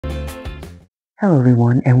Hello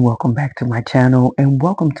everyone and welcome back to my channel and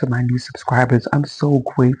welcome to my new subscribers. I'm so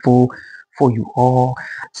grateful for you all.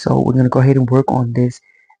 So we're going to go ahead and work on this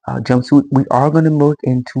jumpsuit. We are going to work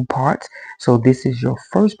in two parts. So this is your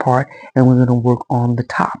first part and we're going to work on the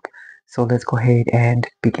top. So let's go ahead and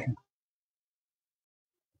begin.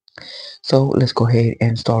 So let's go ahead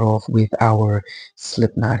and start off with our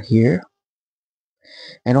slip knot here.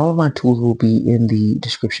 And all of my tools will be in the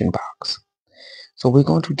description box. So we're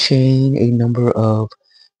going to chain a number of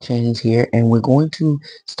chains here and we're going to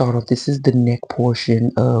start off. This is the neck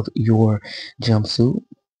portion of your jumpsuit.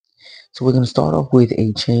 So we're going to start off with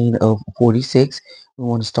a chain of 46. We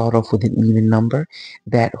want to start off with an even number.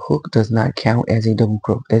 That hook does not count as a double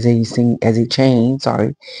crochet, as a chain,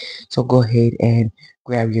 sorry. So go ahead and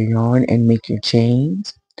grab your yarn and make your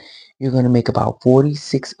chains. You're going to make about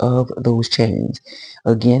 46 of those chains.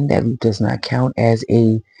 Again, that loop does not count as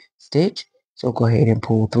a stitch. So go ahead and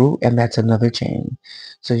pull through and that's another chain.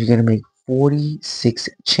 So you're going to make 46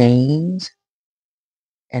 chains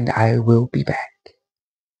and I will be back.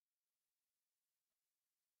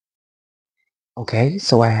 Okay,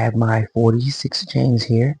 so I have my 46 chains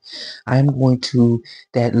here. I'm going to,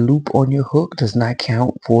 that loop on your hook does not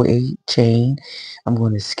count for a chain. I'm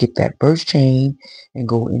going to skip that first chain and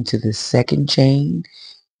go into the second chain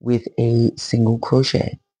with a single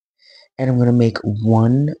crochet. And I'm going to make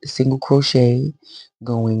one single crochet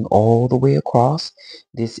going all the way across.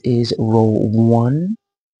 This is row 1.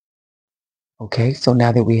 Okay, so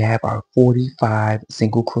now that we have our 45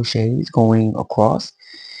 single crochets going across,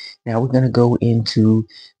 now we're going to go into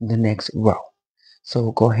the next row.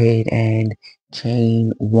 So go ahead and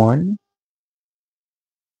chain 1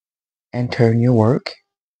 and turn your work.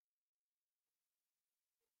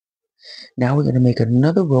 Now we're going to make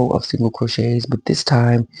another row of single crochets, but this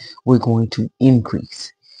time we're going to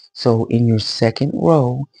increase. So in your second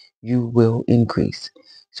row, you will increase.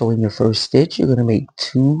 So in your first stitch, you're going to make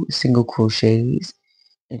 2 single crochets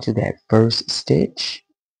into that first stitch.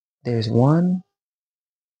 There's 1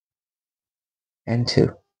 and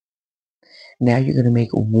 2. Now you're going to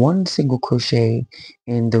make 1 single crochet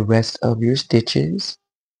in the rest of your stitches.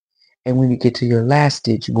 And when you get to your last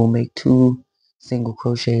stitch, you will make 2 single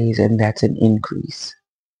crochets and that's an increase.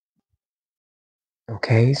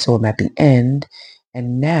 Okay, so I'm at the end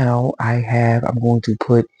and now I'm going to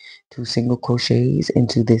put 2 single crochets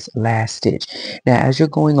into this last stitch. Now as you're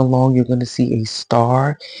going along, you're going to see a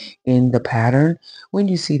star in the pattern. When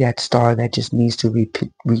you see that star, that just means to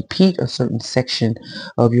repeat a certain section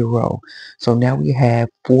of your row. So now we have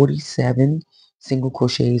 47 single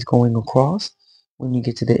crochets going across. When you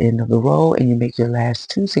get to the end of the row and you make your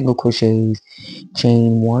last 2 single crochets,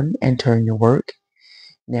 chain 1 and turn your work.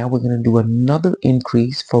 Now we're going to do another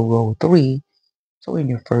increase for row 3. So in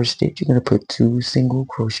your first stitch, you're going to put 2 single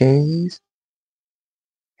crochets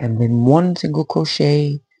and then 1 single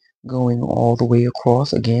crochet going all the way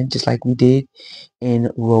across again, just like we did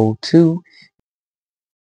in row 2.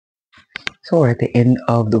 So we're at the end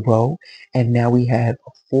of the row and now we have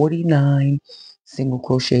 49 single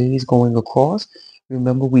crochets going across.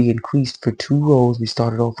 Remember, we increased for 2 rows. We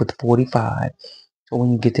started off with 45. So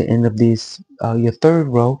when you get to the end of this, your third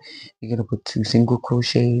row, you're going to put 2 single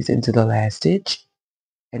crochets into the last stitch.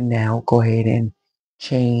 And now go ahead and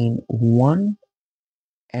chain 1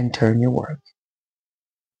 and turn your work.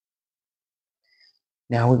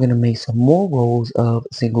 Now we're going to make some more rows of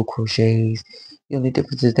single crochets. The only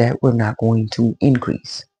difference is that we're not going to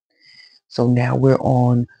increase. So now we're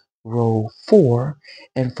on row 4.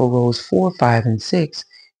 And for rows 4, 5, and 6,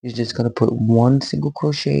 you're just going to put 1 single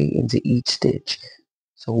crochet into each stitch.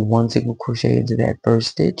 So 1 single crochet into that first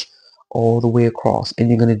stitch all the way across. And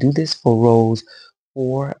you're going to do this for rows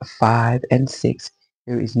 4, 5, and 6.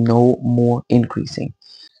 There is no more increasing.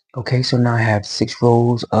 Okay, so now I have 6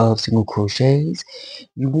 rows of single crochets.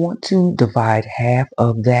 You want to divide half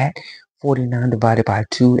of that, 49 divided by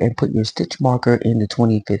 2, and put your stitch marker in the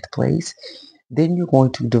 25th place. Then you're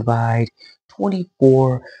going to divide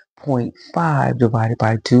 24.5 divided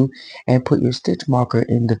by 2 and put your stitch marker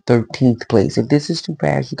in the 13th place. If this is too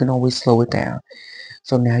fast, you can always slow it down.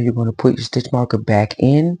 So now you're going to put your stitch marker back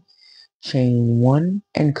in, chain 1,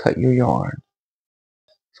 and cut your yarn.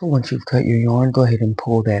 So once you've cut your yarn, go ahead and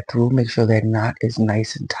pull that through. Make sure that knot is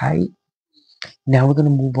nice and tight. Now we're going to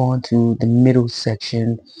move on to the middle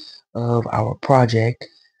section of our project.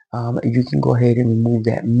 You can go ahead and remove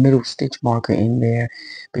that middle stitch marker in there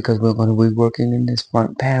because we're going to be working in this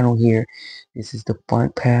front panel here. This is the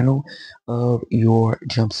front panel of your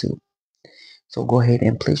jumpsuit. So go ahead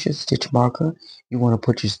and place your stitch marker. You want to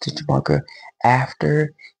put your stitch marker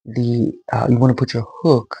after you want to put your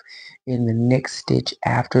hook in the next stitch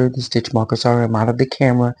after the stitch marker. Sorry, I'm out of the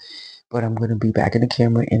camera, but I'm going to be back in the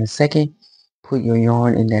camera in a second. Put your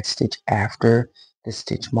yarn in that stitch after the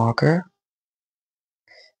stitch marker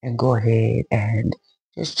and go ahead and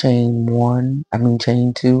just chain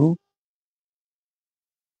two.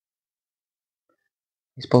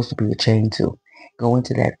 It's supposed to be a chain two. Go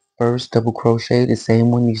into that first double crochet, the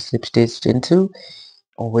same one you slip stitched into,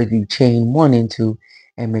 or whether you chain one into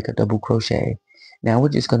and make a double crochet. Now we're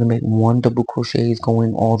just going to make one double crochet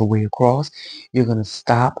going all the way across. You're going to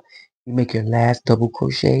stop. You make your last double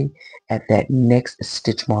crochet at that next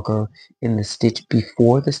stitch marker in the stitch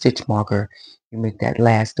before the stitch marker. You make that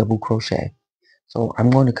last double crochet. So I'm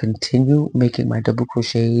going to continue making my double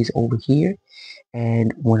crochets over here,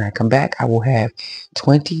 and when I come back I will have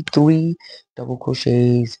 23 double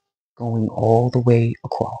crochets going all the way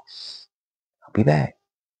across. I'll be back.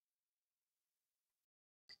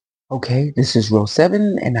 Okay, this is row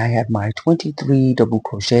 7 and I have my 23 double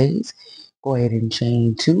crochets. Go ahead and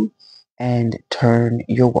chain 2 and turn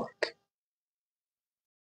your work.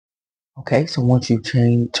 Okay, so once you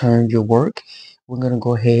turn your work, we're going to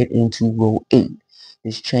go ahead into row 8.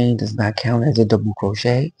 This chain does not count as a double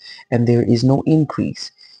crochet and there is no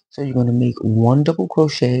increase. So you're going to make one double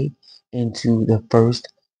crochet into the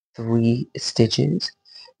first 3 stitches.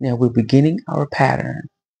 Now we're beginning our pattern.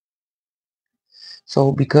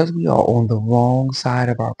 So because we are on the wrong side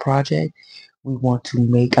of our project, we want to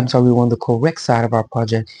make, we're on the correct side of our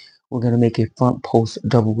project, we're going to make a front post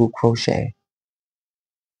double crochet.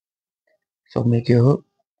 So make your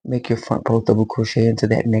front post double crochet into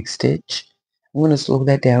that next stitch. I'm going to slow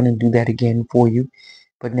that down and do that again for you.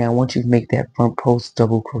 But now once you make that front post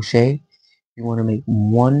double crochet, you want to make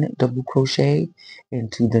one double crochet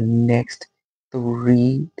into the next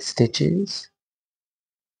 3 stitches.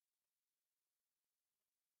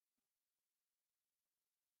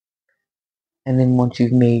 And then once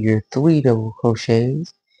you've made your 3 double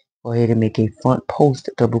crochets, go ahead and make a front post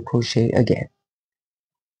double crochet again.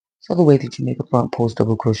 So the way that you make a front post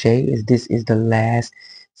double crochet is this is the last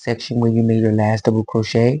section where you made your last double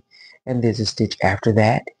crochet, and there's a stitch after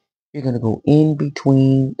that. You're going to go in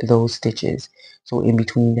between those stitches. So in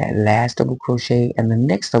between that last double crochet and the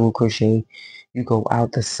next double crochet, you go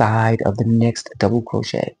out the side of the next double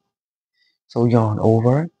crochet. So yarn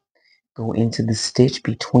over, go into the stitch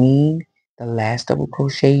between the last double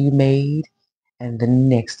crochet you made and the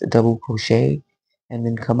next double crochet, and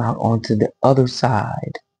then come out onto the other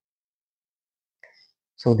side.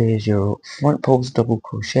 So there's your front post double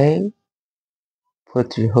crochet,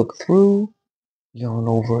 put your hook through, yarn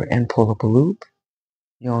over and pull up a loop,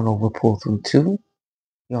 yarn over, pull through 2,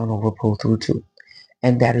 yarn over, pull through 2.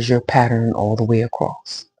 And that is your pattern all the way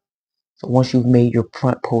across. So once you've made your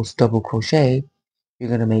front post double crochet, you're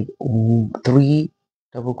going to make 3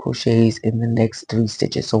 double crochets in the next 3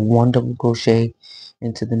 stitches. So 1 double crochet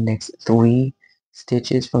into the next 3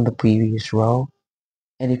 stitches from the previous row.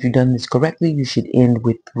 And if you've done this correctly, you should end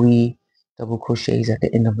with 3 double crochets at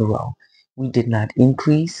the end of the row. We did not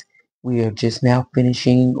increase. We are just now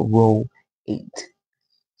finishing row 8.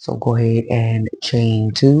 So go ahead and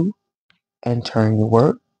chain 2 and turn your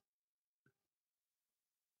work.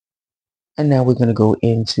 And now we're going to go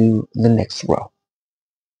into the next row.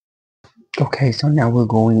 Okay, so now we're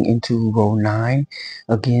going into row 9.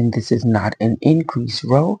 Again, this is not an increase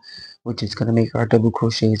row. We're just going to make our double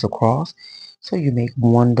crochets across. So you make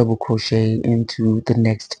 1 double crochet into the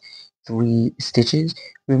next 3 stitches.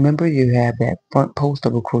 Remember, you have that front post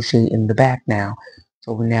double crochet in the back now.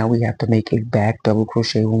 So now we have to make a back double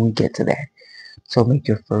crochet when we get to that. So make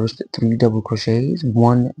your first 3 double crochets,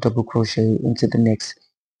 1 double crochet into the next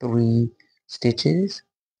 3 stitches.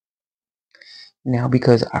 Now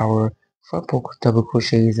because our front post double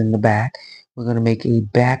crochet is in the back, we're going to make a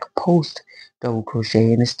back post double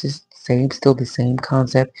crochet, and it's just still the same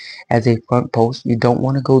concept as a front post. You don't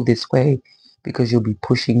want to go this way because you'll be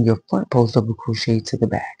pushing your front post double crochet to the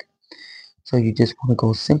back. So you just want to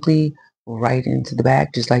go simply right into the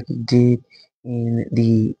back, just like you did in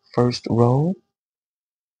the first row.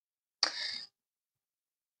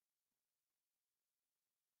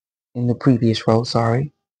 In the previous row,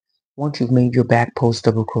 sorry. Once you've made your back post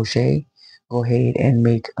double crochet, go ahead and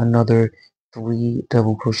make another 3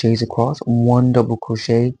 double crochets across, 1 double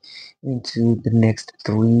crochet into the next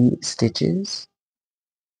 3 stitches.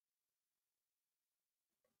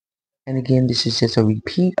 And again, this is just a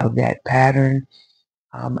repeat of that pattern.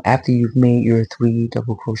 After you've made your 3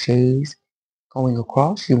 double crochets going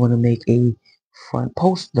across, you want to make a front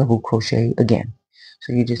post double crochet again.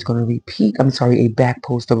 So you're just going to repeat, I'm sorry, a back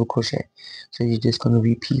post double crochet. So you're just going to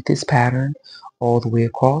repeat this pattern all the way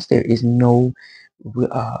across. There is no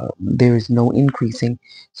increasing.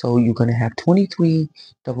 So you're going to have 23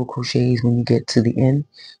 double crochets when you get to the end.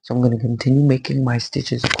 So I'm going to continue making my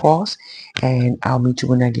stitches across, and I'll meet you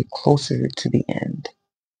when I get closer to the end.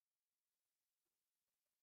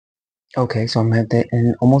 Okay, so I'm at the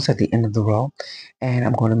end, almost at the end of the row, and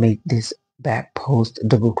I'm going to make this back post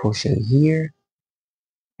double crochet here,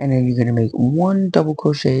 and then you're going to make one double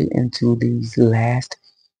crochet into these last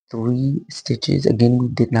 3 stitches. Again, we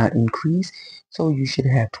did not increase, so you should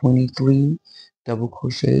have 23 double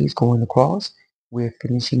crochets going across. We're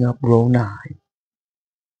finishing up row 9.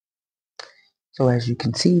 So as you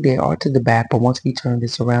can see, they are to the back, but once we turn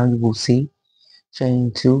this around, you will see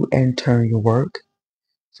chain 2 and turn your work.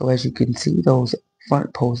 So as you can see, those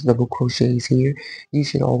front post double crochets here, you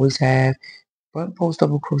should always have front post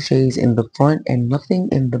double crochets in the front and nothing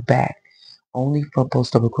in the back, only front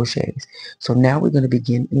post double crochets. So now we're going to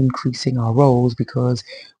begin increasing our rows because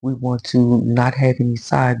we want to not have any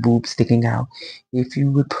side boobs sticking out. If you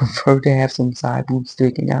would prefer to have some side boobs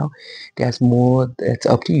sticking out, that's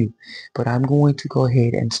up to you. But I'm going to go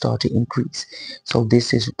ahead and start to increase. So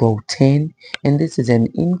this is row 10, and this is an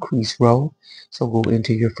increase row. So go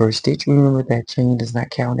into your first stitch. Remember that chain does not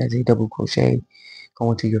count as a double crochet.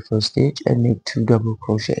 Go into your first stitch and make 2 double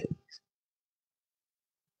crochets.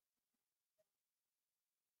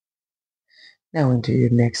 Now into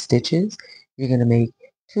your next stitches, you're going to make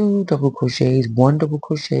 2 double crochets, 1 double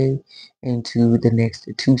crochet into the next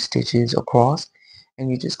 2 stitches across, and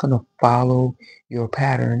you're just going to follow your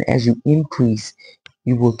pattern. As you increase,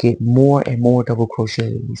 you will get more and more double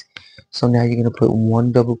crochets. So now you're going to put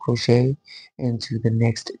 1 double crochet into the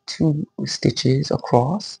next 2 stitches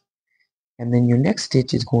across, and then your next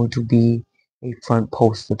stitch is going to be a front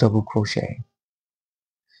post double crochet.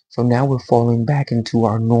 So now we're falling back into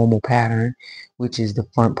our normal pattern, which is the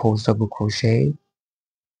front post double crochet,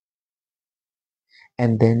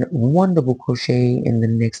 and then 1 double crochet in the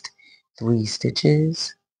next 3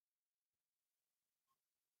 stitches,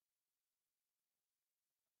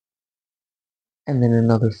 and then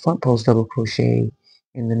another front post double crochet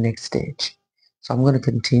in the next stitch. So I'm going to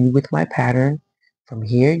continue with my pattern. From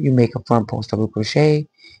here, you make a front post double crochet,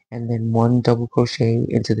 and then 1 double crochet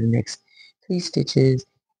into the next 3 stitches,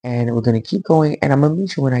 and we're going to keep going, and I'm going to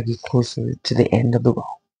meet you when I get closer to the end of the row.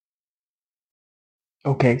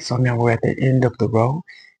 Okay, so now we're at the end of the row,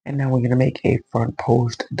 and now we're going to make a front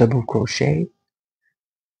post double crochet,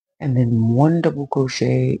 and then 1 double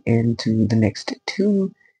crochet into the next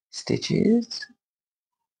 2 stitches.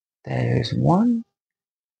 There's 1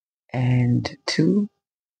 and 2,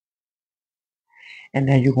 and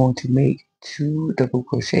now you're going to make 2 double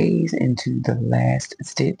crochets into the last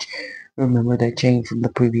stitch. Remember that chain from the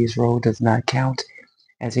previous row does not count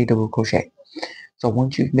as a double crochet. So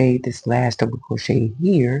once you've made this last double crochet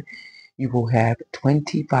here, you will have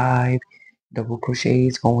 25 double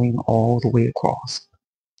crochets going all the way across.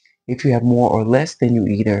 If you have more or less, then you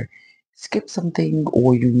either skip something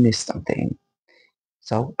or you miss something.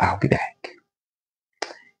 So I'll be back.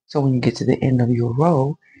 So when you get to the end of your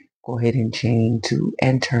row, go ahead and chain 2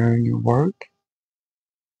 and turn your work.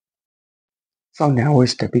 So now we're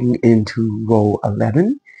stepping into row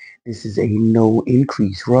 11. This is a no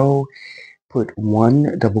increase row. Put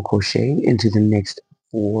 1 double crochet into the next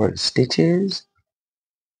 4 stitches.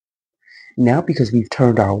 Now because we've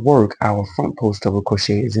turned our work, our front post double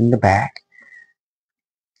crochet is in the back.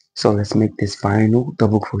 So let's make this final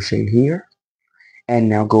double crochet here. And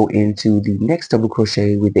now go into the next double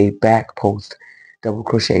crochet with a back post double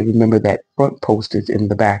crochet. Remember that front post is in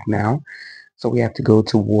the back now, so we have to go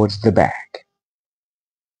towards the back.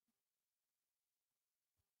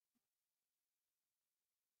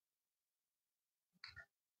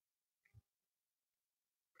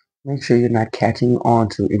 Make sure you're not catching on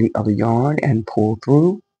to any other yarn and pull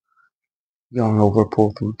through. Yarn over,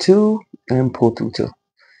 pull through 2, and pull through 2.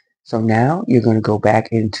 So now you're going to go back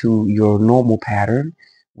into your normal pattern,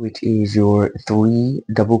 which is your 3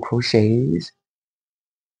 double crochets.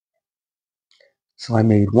 So I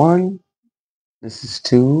made 1, this is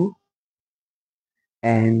 2,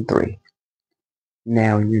 and 3.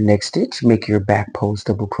 Now in your next stitch, make your back post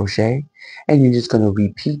double crochet, and you're just going to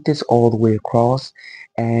repeat this all the way across,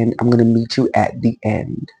 and I'm going to meet you at the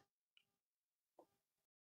end.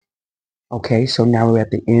 Okay, so now we're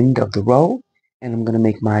at the end of the row, and I'm going to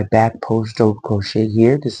make my back post double crochet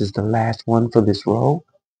here. This is the last one for this row.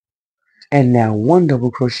 And now 1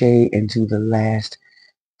 double crochet into the last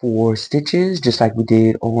 4 stitches, just like we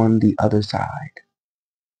did on the other side.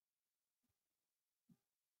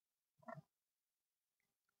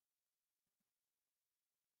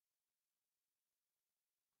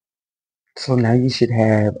 So now you should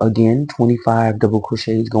have, again, 25 double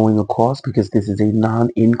crochets going across because this is a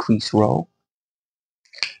non-increase row.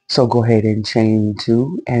 So go ahead and chain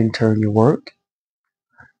 2 and turn your work.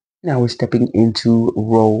 Now we're stepping into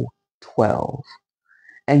row 12.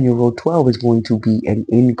 And your row 12 is going to be an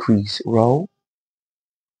increase row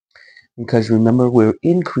because remember we're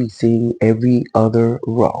increasing every other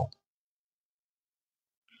row.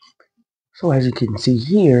 So as you can see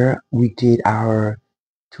here, we did our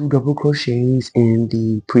 2 double crochets in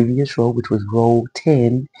the previous row, which was row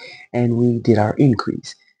 10, and we did our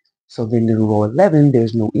increase. So then in row 11,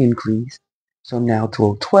 there's no increase. So now to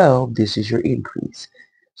row 12, this is your increase.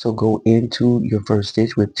 So go into your first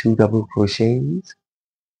stitch with 2 double crochets,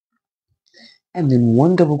 and then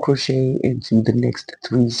 1 double crochet into the next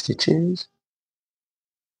 3 stitches.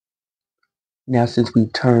 Now since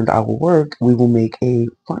we've turned our work, we will make a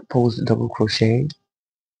front post double crochet.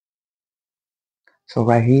 So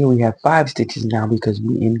right here we have 5 stitches now because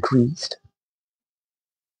we increased.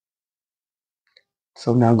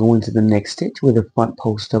 So now go into the next stitch with a front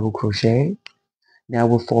post double crochet. Now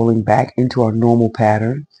we're falling back into our normal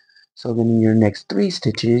pattern. So then in your next 3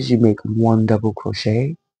 stitches, you make 1 double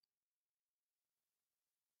crochet.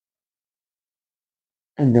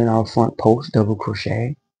 And then our front post double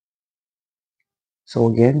crochet. So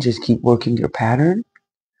again, just keep working your pattern.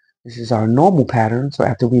 This is our normal pattern. So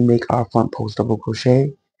after we make our front post double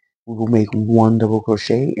crochet, we will make 1 double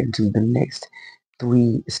crochet into the next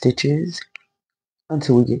 3 stitches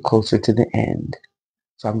until we get closer to the end.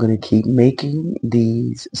 So I'm going to keep making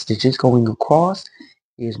these stitches going across.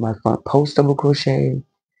 Here's my front post double crochet,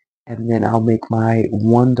 and then I'll make my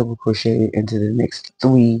 1 double crochet into the next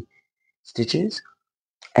 3 stitches,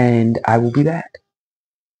 and I will be back.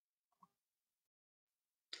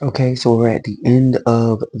 Okay, so we're at the end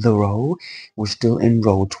of the row. We're still in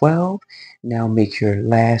row 12. Now make your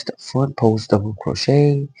last front post double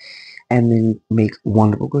crochet, and then make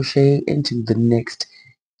 1 double crochet into the next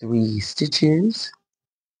 3 stitches.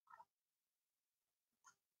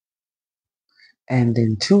 And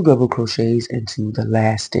then 2 double crochets into the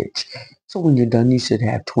last stitch. So when you're done, you should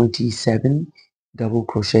have 27 double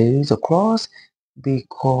crochets across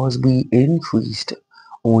because we increased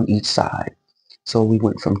on each side. So we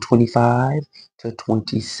went from 25 to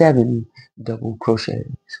 27 double crochets.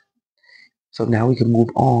 So now we can move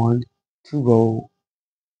on to row,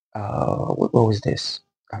 what row is this?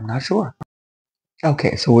 I'm not sure.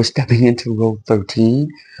 Okay, so we're stepping into row 13.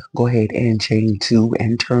 Go ahead and chain 2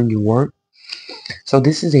 and turn your work. So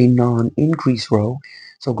this is a non-increase row.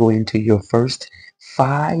 So go into your first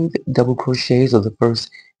 5 double crochets or the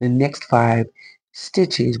next 5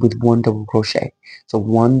 stitches with 1 double crochet. So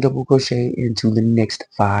 1 double crochet into the next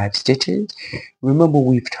 5 stitches. Remember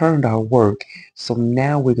we've turned our work. So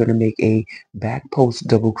now we're going to make a back post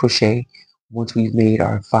double crochet once we've made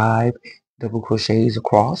our 5 double crochets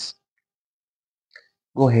across.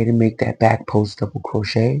 Go ahead and make that back post double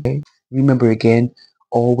crochet. Remember again,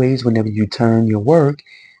 always whenever you turn your work,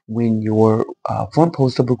 when your front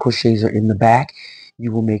post double crochets are in the back,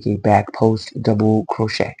 you will make a back post double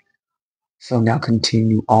crochet. So now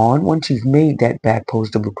continue on. Once you've made that back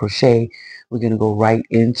post double crochet, we're going to go right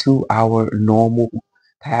into our normal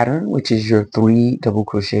pattern, which is your 3 double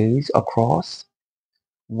crochets across,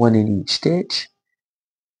 1 in each stitch,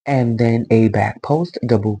 and then a back post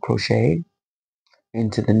double crochet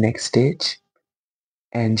into the next stitch,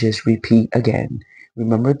 and just repeat again.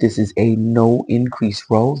 Remember, this is a no increase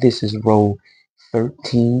row. This is row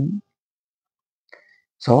 13.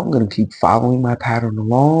 So I'm going to keep following my pattern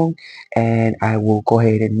along, and I will go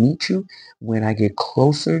ahead and meet you when I get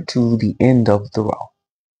closer to the end of the row.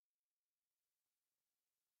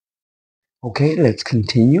 Okay, let's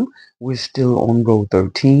continue. We're still on row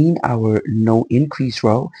 13, our no increase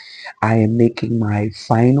row. I am making my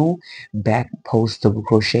final back post double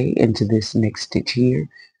crochet into this next stitch here.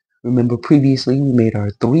 Remember previously we made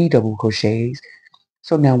our 3 double crochets.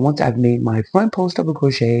 So now once I've made my front post double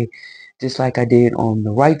crochet, just like I did on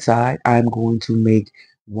the right side, I'm going to make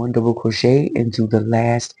 1 double crochet into the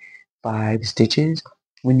last 5 stitches.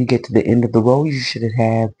 When you get to the end of the row, you should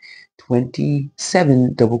have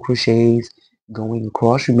 27 double crochets going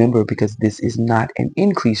across. Remember, because this is not an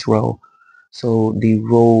increase row, so the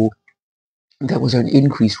row that was an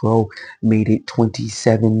increase row made it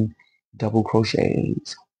 27 double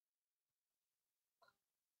crochets.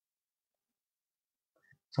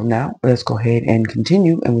 So now let's go ahead and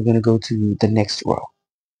continue, and we're going to go to the next row.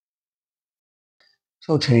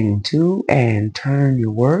 So chain 2 and turn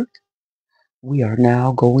your work. We are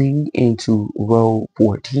now going into row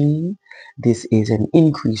 14. This is an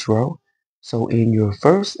increase row. So in your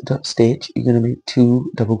first stitch, you're going to make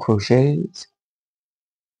 2 double crochets,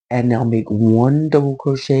 and now make 1 double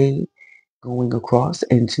crochet going across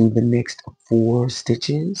into the next 4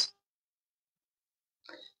 stitches.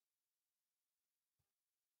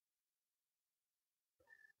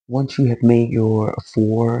 Once you have made your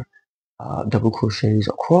 4 double crochets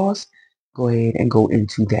across, go ahead and go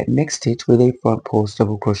into that next stitch with a front post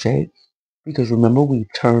double crochet, because remember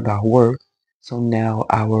we've turned our work, so now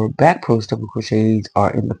our back post double crochets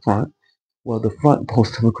are in the front. Well, the front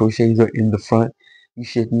post double crochets are in the front. You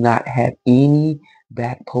should not have any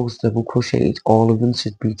back post double crochets. All of them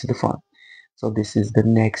should be to the front. So this is the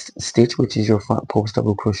next stitch, which is your front post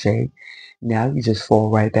double crochet. Now you just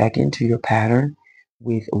fall right back into your pattern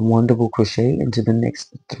with 1 double crochet into the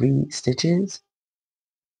next 3 stitches,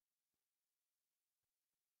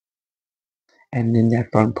 and then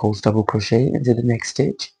that front post double crochet into the next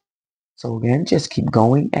stitch. So again, just keep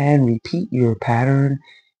going and repeat your pattern.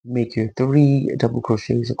 Make your 3 double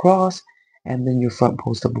crochets across and then your front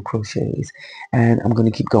post double crochets. And I'm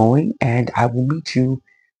going to keep going, and I will meet you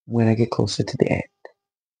when I get closer to the end.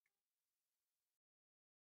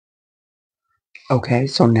 Okay,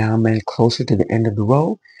 so now I'm closer to the end of the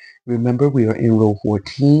row. Remember, we are in row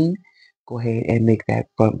 14. Go ahead and make that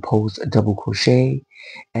front post double crochet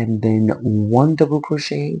and then 1 double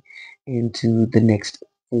crochet into the next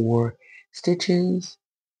 4 stitches.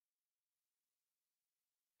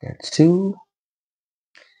 That's 2,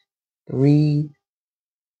 3,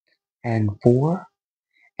 and 4.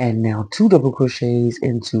 And now 2 double crochets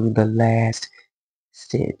into the last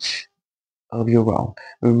stitch of your row.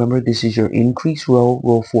 Remember, this is your increase row,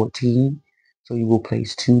 row 14. So you will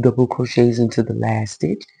place 2 double crochets into the last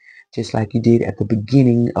stitch, just like you did at the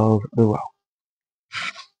beginning of the row.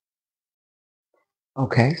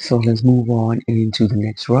 Okay, so let's move on into the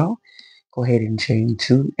next row. Go ahead and chain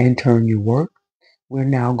 2 and turn your work. We're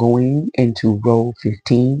now going into row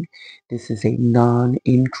 15. This is a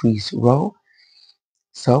non-increase row.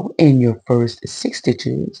 So in your first 6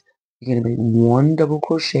 stitches, you're going to make 1 double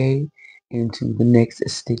crochet into the next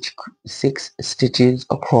stitch, 6 stitches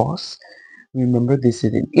across. Remember, this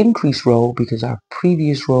is an increase row because our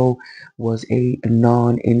previous row was a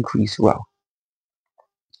non-increase row.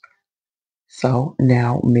 So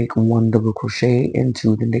now make 1 double crochet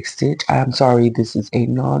into the next stitch. I'm sorry, this is a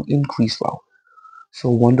non-increase row. So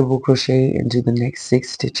 1 double crochet into the next 6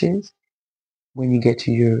 stitches. When you get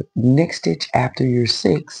to your next stitch after your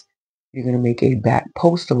 6, you're going to make a back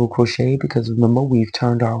post double crochet, because remember we've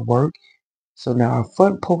turned our work. So now our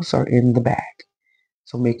front posts are in the back.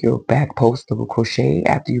 So make your back post double crochet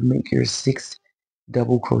after you make your 6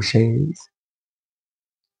 double crochets.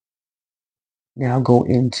 Now go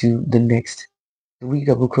into the next 3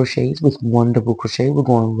 double crochets with 1 double crochet. We're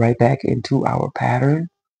going right back into our pattern.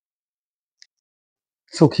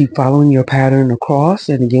 So keep following your pattern across,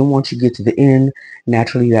 and again, once you get to the end,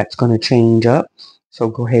 naturally that's going to change up. So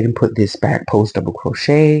go ahead and put this back post double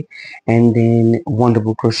crochet and then 1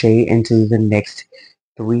 double crochet into the next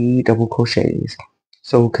 3 double crochets.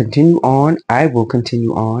 So continue on. I will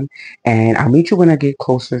continue on, and I'll meet you when I get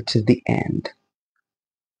closer to the end.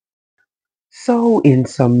 So in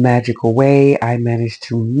some magical way, I managed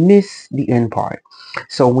to miss the end part.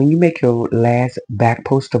 So when you make your last back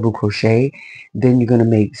post double crochet, then you're going to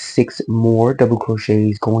make 6 more double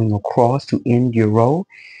crochets going across to end your row.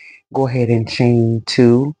 Go ahead and chain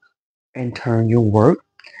 2 and turn your work.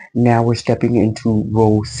 Now we're stepping into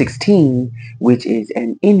row 16, which is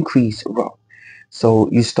an increase row. So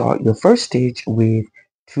you start your first stitch with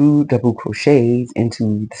 2 double crochets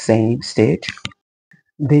into the same stitch.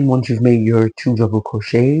 Then once you've made your 2 double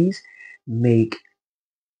crochets, make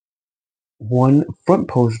 1 front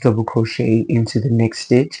post double crochet into the next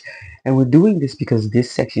stitch. And we're doing this because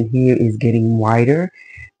this section here is getting wider.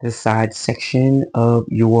 The side section of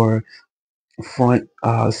your front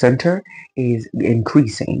center is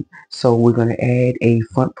increasing. So we're going to add a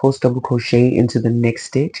front post double crochet into the next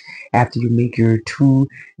stitch after you make your 2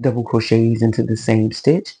 double crochets into the same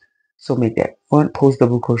stitch. So make that front post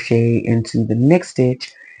double crochet into the next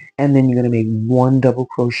stitch, and then you're going to make 1 double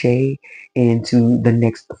crochet into the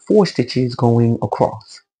next 4 stitches going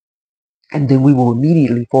across. And then we will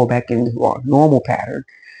immediately fall back into our normal pattern.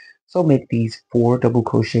 So make these 4 double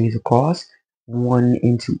crochets across, 1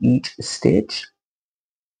 into each stitch.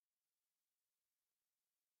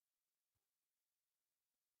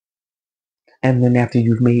 And then after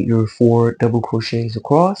you've made your 4 double crochets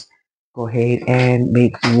across, go ahead and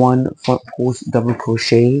make 1 front post double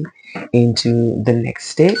crochet into the next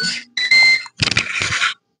stitch.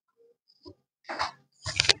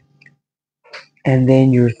 and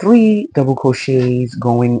then your 3 double crochets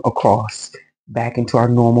going across back into our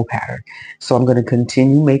normal pattern. So I'm going to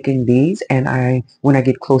continue making these, and when I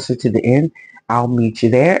get closer to the end, I'll meet you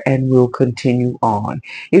there and we'll continue on.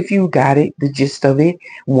 If you got it, the gist of it,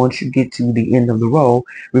 once you get to the end of the row,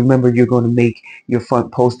 remember you're going to make your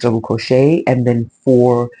front post double crochet and then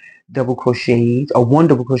 4 double crochets or 1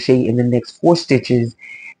 double crochet in the next 4 stitches,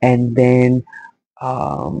 and then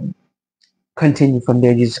um, continue from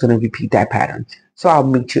there. You're just going to repeat that pattern. So I'll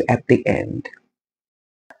meet you at the end.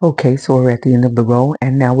 Okay, so we're at the end of the row,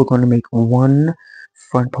 and now we're going to make 1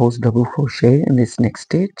 front post double crochet in this next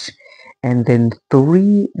stitch, and then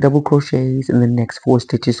 3 double crochets in the next 4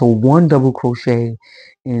 stitches. So 1 double crochet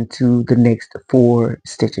into the next 4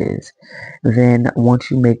 stitches. Then once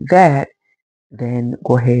you make that, then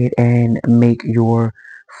go ahead and make your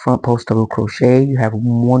front post double crochet. You have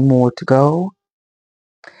 1 more to go,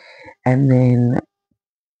 and then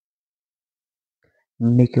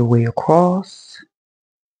make your way across.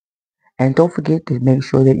 And don't forget to make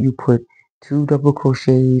sure that you put 2 double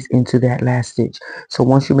crochets into that last stitch. So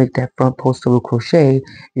once you make that front post double crochet,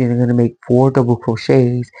 you're going to make 4 double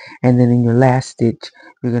crochets, and then in your last stitch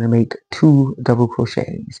you're going to make 2 double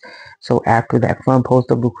crochets. So after that front post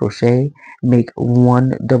double crochet, make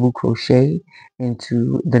 1 double crochet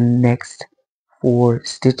into the next 4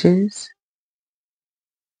 stitches.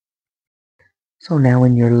 So now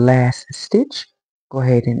in your last stitch, go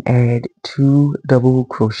ahead and add 2 double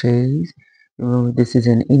crochets. Remember, this is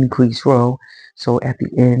an increase row, so at the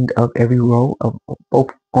end of every row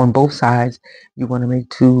on both sides, you want to make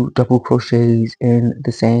 2 double crochets in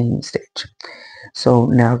the same stitch. So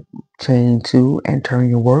now chain 2 and turn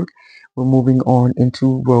your work. We're moving on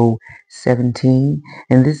into row 17,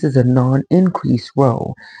 and this is a non-increase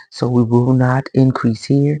row, so we will not increase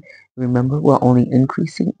here. Remember, we're only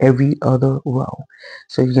increasing every other row.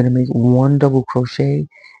 So you're going to make 1 double crochet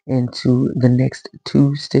into the next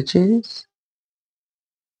 2 stitches,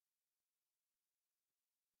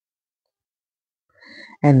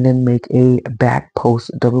 and then make a back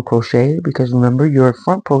post double crochet, because remember your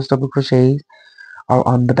front post double crochets are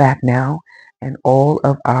on the back now, and all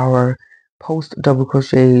of our post double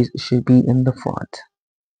crochets should be in the front.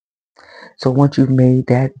 So once you've made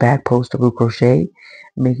that back post double crochet,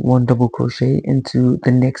 make 1 double crochet into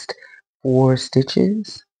the next 4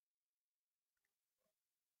 stitches.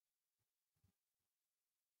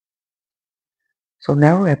 So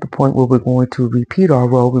now we're at the point where we're going to repeat our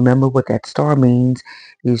row. Remember what that star means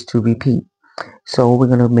is to repeat. So we're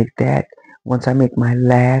going to make that once I make my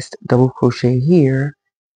last double crochet here,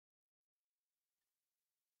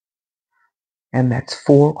 and that's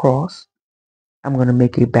 4 across. I'm going to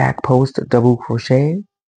make a back post double crochet,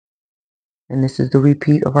 and this is the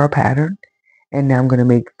repeat of our pattern. And now I'm going to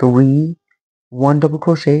make 1 double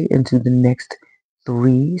crochet into the next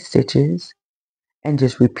 3 stitches, and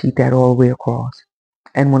just repeat that all the way across.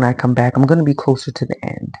 And when I come back, I'm going to be closer to the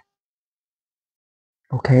end.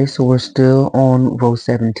 Okay, so we're still on row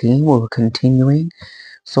 17 where we're continuing.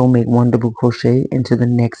 So make 1 double crochet into the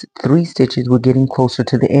next 3 stitches. We're getting closer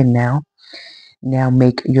to the end now. Now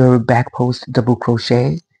make your back post double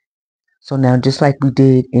crochet. So now just like we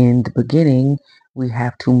did in the beginning, we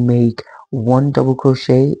have to make 1 double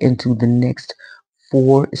crochet into the next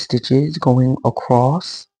 4 stitches going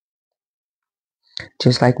across,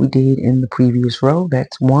 just like we did in the previous row.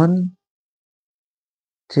 That's 1,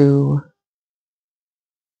 2,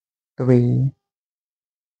 3,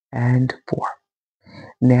 and 4.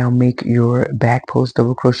 Now make your back post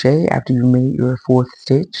double crochet after you made your 4th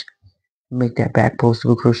stitch. Make that back post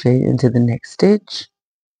double crochet into the next stitch,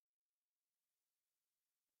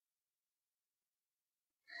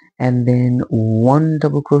 and then 1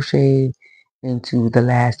 double crochet into the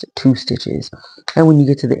last 2 stitches. And when you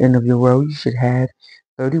get to the end of your row, you should have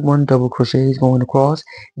 31 double crochets going across.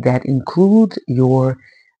 That includes your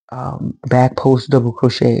back post double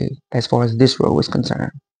crochet as far as this row is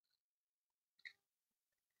concerned.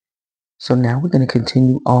 So now we're going to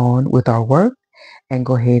continue on with our work, and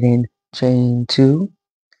go ahead and chain 2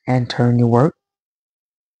 and turn your work,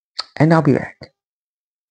 and I'll be back.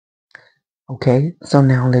 Okay, so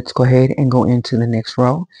now let's go ahead and go into the next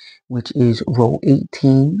row, which is row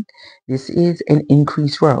 18. This is an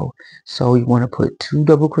increase row, so you want to put 2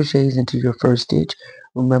 double crochets into your first stitch.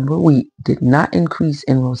 Remember, we did not increase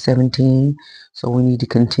in row 17, so we need to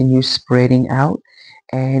continue spreading out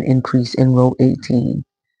and increase in row 18.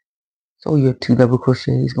 So your 2 double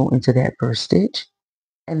crochets go into that first stitch,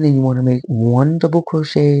 and then you want to make 1 double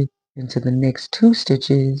crochet into the next 2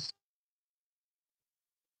 stitches,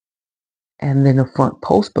 and then a front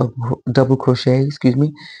post double crochet, excuse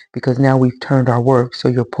me, because now we've turned our work, so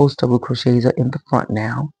your post double crochets are in the front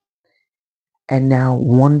now. And now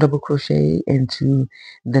one double crochet into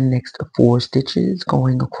the next 4 stitches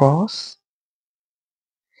going across.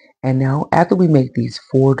 And now after we make these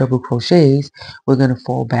 4 double crochets, we're going to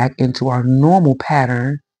fall back into our normal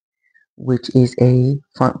pattern, which is a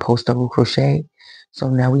front post double crochet. So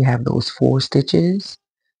now we have those 4 stitches.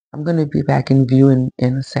 I'm going to be back in view in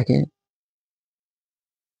a second.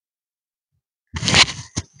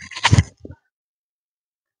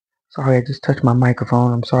 Sorry, I just touched my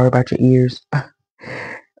microphone. I'm sorry about your ears.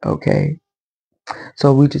 Okay.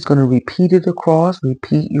 So we're just going to repeat it across,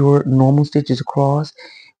 repeat your normal stitches across,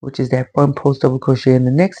 which is that front post double crochet in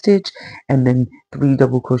the next stitch, and then 3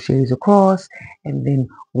 double crochets across, and then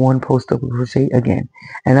 1 post double crochet again.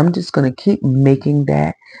 And I'm just going to keep making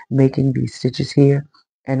these stitches here,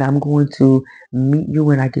 and I'm going to meet you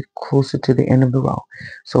when I get closer to the end of the row.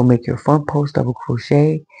 So make your front post double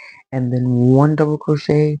crochet, and then 1 double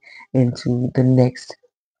crochet into the next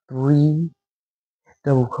 3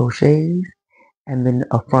 double crochets, and then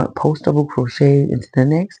a front post double crochet into the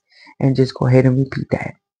next, and just go ahead and repeat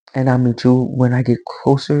that. And I'll meet you when I get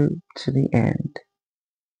closer to the end.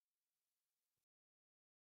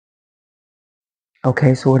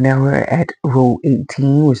 Okay, so now we're at row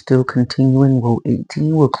 18. We're still continuing row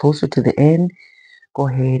 18. We're closer to the end. Go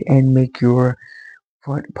ahead and make your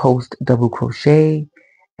front post double crochet,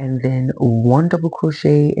 and then 1 double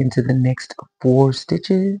crochet into the next 4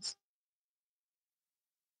 stitches.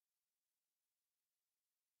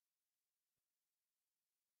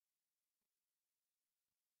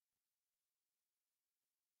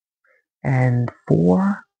 And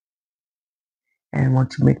 4. And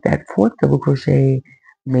once you make that 4th double crochet,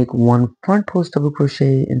 make 1 front post double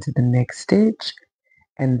crochet into the next stitch,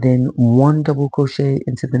 and then 1 double crochet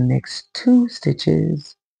into the next 2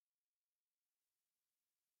 stitches,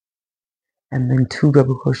 and then 2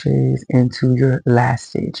 double crochets into your last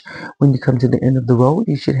stitch. When you come to the end of the row,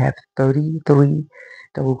 you should have 33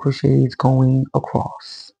 double crochets going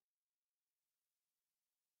across.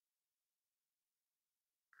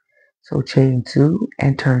 So chain 2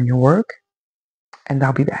 and turn your work, and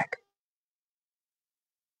I'll be back.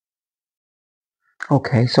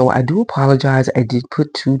 Okay, so I do apologize. I did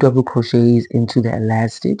put 2 double crochets into that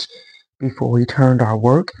last stitch before we turned our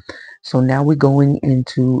work. So now we're going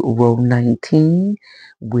into row 19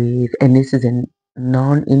 and this is a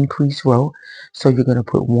non-increase row. So you're going to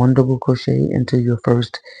put 1 double crochet into your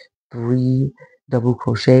first 3 double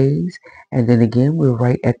crochets. And then again, we're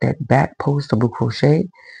right at that back post double crochet.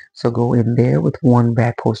 So go in there with 1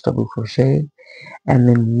 back post double crochet, and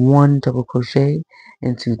then 1 double crochet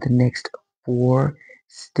into the next 4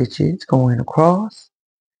 stitches going across.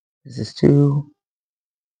 This is 2,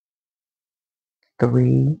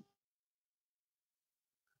 3,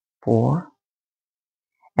 4,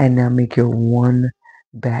 and now make your 1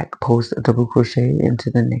 back post double crochet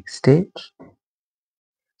into the next stitch.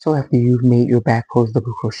 So after you've made your back post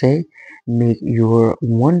double crochet, make your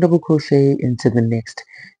 1 double crochet into the next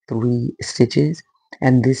 3 stitches,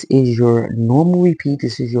 and this is your normal repeat.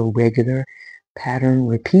 This is your regular pattern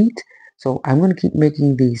repeat. So I'm going to keep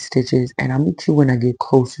making these stitches, and I'll meet you when I get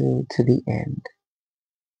closer to the end.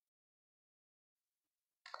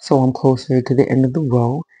 So I'm closer to the end of the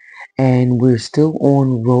row, and we're still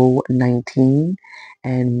on row 19,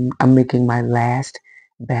 and I'm making my last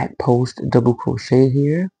back post double crochet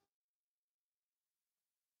here.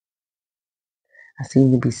 I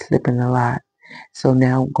seem to be slipping a lot. So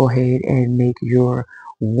now go ahead and make your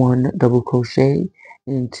 1 double crochet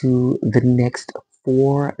into the next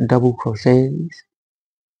 4 double crochets.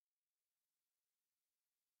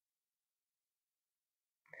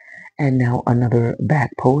 And now another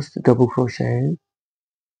back post double crochet.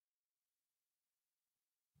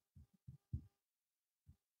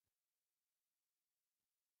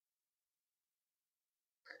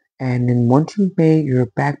 And then once you've made your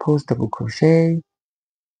back post double crochet,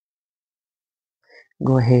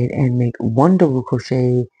 go ahead and make 1 double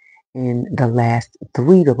crochet in the last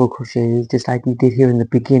 3 double crochets, just like we did here in the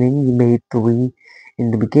beginning. You made 3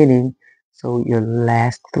 in the beginning, so your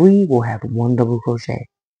last 3 will have 1 double crochet.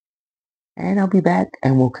 And I'll be back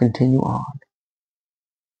and we'll continue on.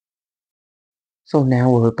 So now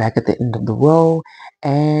we're back at the end of the row,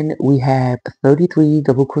 and we have 33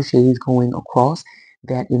 double crochets going across.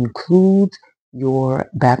 That includes your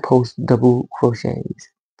back post double crochets.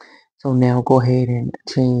 So now go ahead and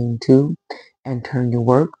chain 2 and turn your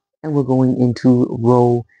work, and we're going into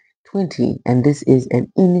row 20, and this is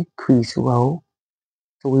an increase row.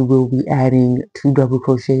 So we will be adding 2 double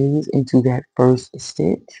crochets into that first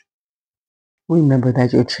stitch. Remember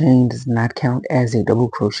that your chain does not count as a double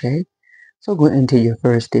crochet. So go into your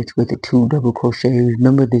first stitch with a 2 double crochet.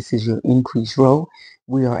 Remember, this is your increase row.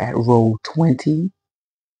 We are at row 20.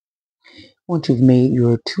 Once you've made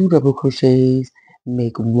your 2 double crochets,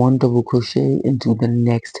 make 1 double crochet into the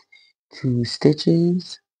next 2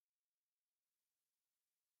 stitches,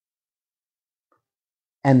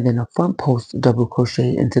 and then a front post double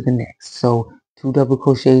crochet into the next. So 2 double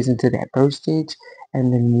crochets into that first stitch,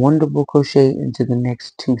 and then 1 double crochet into the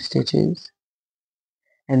next 2 stitches,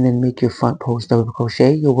 and then make your front post double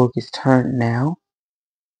crochet. Your work is turned now.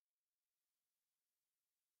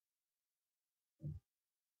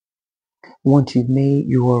 Once you've made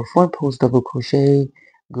your front post double crochet,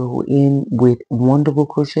 go in with 1 double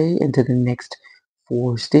crochet into the next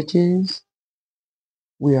 4 stitches.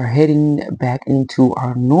 We are heading back into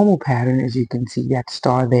our normal pattern, as you can see that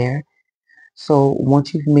star there. So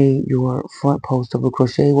once you've made your front post double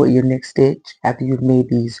crochet with your next stitch, after you've made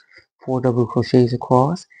these 4 double crochets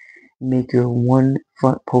across, make your 1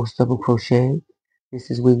 front post double crochet. This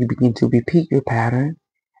is where you begin to repeat your pattern,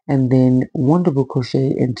 and then 1 double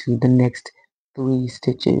crochet into the next 3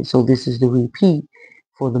 stitches. So this is the repeat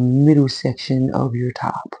for the middle section of your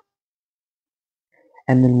top.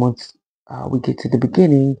 And then once we get to the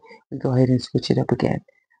beginning, we go ahead and switch it up again.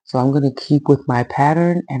 So I'm going to keep with my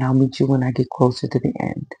pattern, and I'll meet you when I get closer to the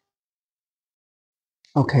end.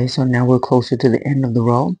 Okay, so now we're closer to the end of the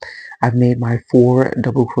row. I've made my 4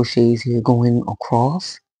 double crochets here going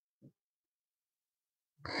across.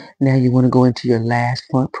 Now you want to go into your last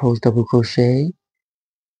front post double crochet,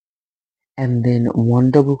 and then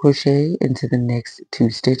 1 double crochet into the next 2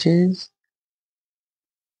 stitches.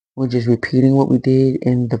 We're just repeating what we did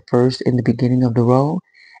in the beginning of the row,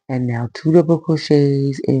 and now 2 double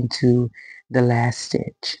crochets into the last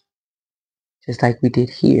stitch, just like we did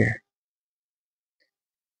here.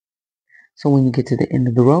 So when you get to the end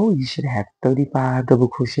of the row, you should have 35 double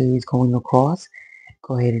crochets going across.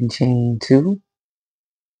 Go ahead and chain 2.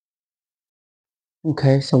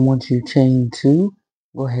 Okay, so once you chain 2,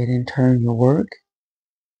 go ahead and turn your work.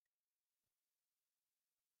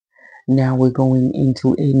 Now we're going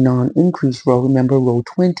into a non-increase row. Remember, row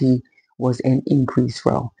 20 was an increase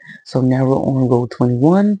row. So now we're on row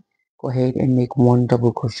 21. Go ahead and make 1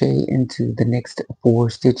 double crochet into the next 4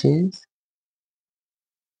 stitches.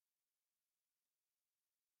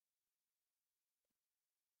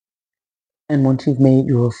 And once you've made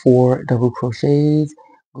your 4 double crochets,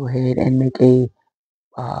 go ahead and make a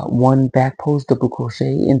 1 back post double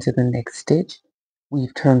crochet into the next stitch.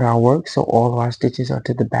 We've turned our work, so all of our stitches are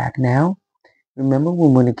to the back now. Remember, we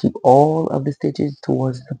want to keep all of the stitches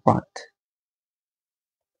towards the front.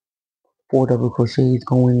 4 double crochets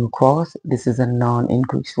going across. This is a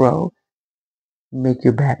non-increase row. Make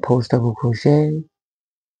your back post double crochet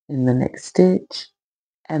in the next stitch,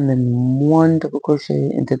 and then 1 double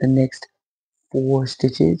crochet into the next 4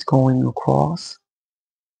 stitches going across.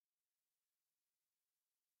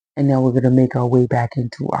 And now we're going to make our way back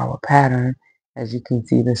into our pattern. As you can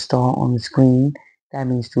see the star on the screen, that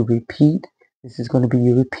means to repeat. This is going to be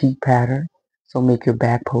your repeat pattern. So make your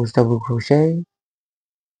back post double crochet,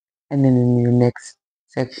 and then in your next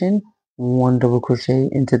section, 1 double crochet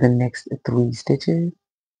into the next 3 stitches,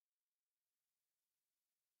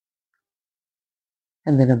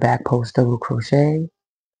 and then a back post double crochet.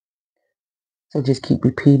 So just keep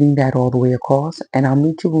repeating that all the way across, and I'll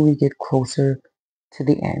meet you when we get closer to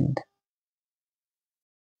the end.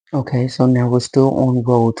 Okay, so now we're still on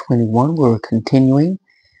row 21. We're continuing.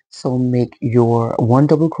 So make your 1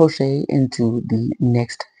 double crochet into the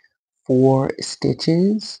next 4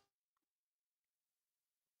 stitches.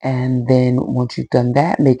 And then once you've done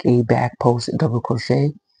that, make a back post double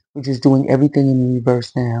crochet. We're just doing everything in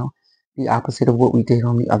reverse now, the opposite of what we did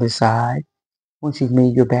on the other side. Once you've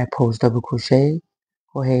made your back post double crochet,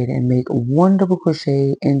 go ahead and make 1 double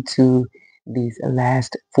crochet into these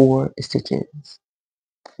last 4 stitches.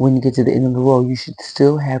 When you get to the end of the row, you should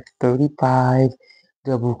still have 35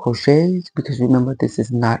 double crochets, because remember, this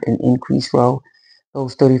is not an increase row.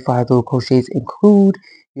 Those 35 double crochets include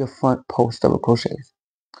your front post double crochets.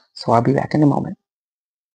 So I'll be back in a moment.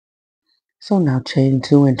 So now chain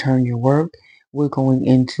 2 and turn your work. We're going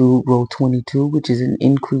into row 22, which is an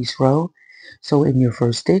increase row. So in your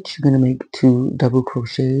first stitch, you're going to make 2 double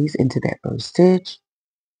crochets into that first stitch,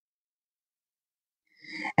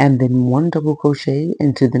 and then 1 double crochet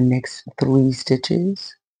into the next 3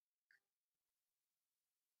 stitches.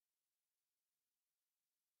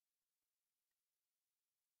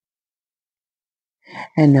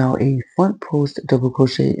 And now a front post double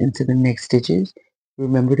crochet into the next stitches.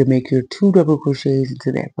 Remember to make your 2 double crochets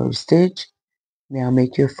into that first stitch, Now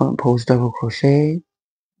make your front post double crochet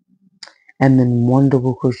and then 1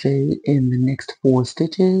 double crochet in the next 4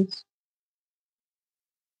 stitches.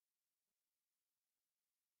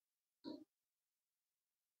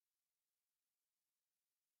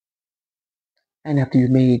 And after you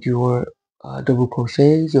made your double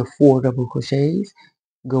crochets, your 4 double crochets,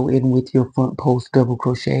 go in with your front post double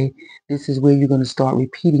crochet. This is where you're going to start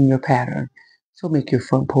repeating your pattern. So make your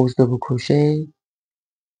front post double crochet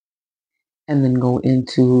and then go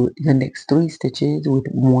into the next 3 stitches with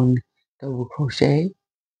 1 double crochet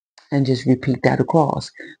and just repeat that across.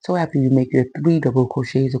 So after you make your 3 double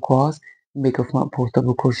crochets across, make a front post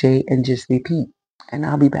double crochet and just repeat. And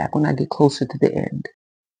I'll be back when I get closer to the end.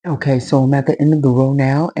 Okay, so I'm at the end of the row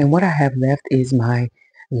now, and what I have left is my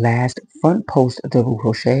last front post double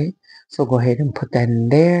crochet. So go ahead and put that in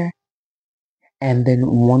there, and then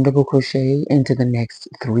 1 double crochet into the next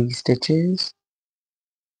 3 stitches.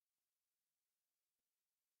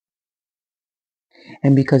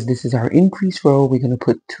 And because this is our increase row, we're going to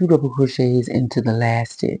put 2 double crochets into the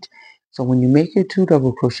last stitch. So when you make your 2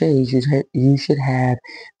 double crochets, you should have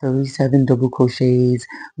 37 double crochets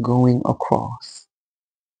going across.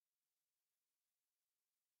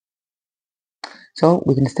 So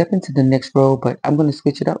we're going to step into the next row, but I'm going to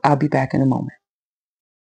switch it up. I'll be back in a moment.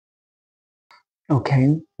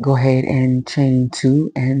 Okay, go ahead and chain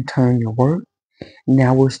 2 and turn your work.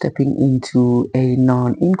 Now we're stepping into a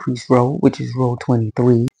non-increase row, which is row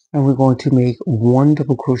 23. And we're going to make 1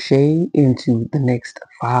 double crochet into the next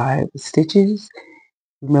 5 stitches.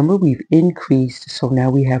 Remember, we've increased, so now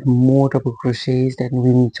we have more double crochets that we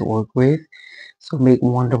need to work with. So make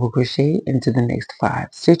 1 double crochet into the next 5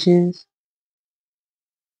 stitches.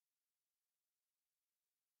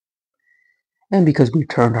 And because we've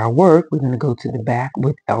turned our work, we're going to go to the back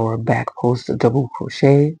with our back post double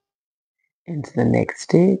crochet into the next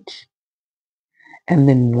stitch. And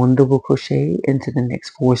then 1 double crochet into the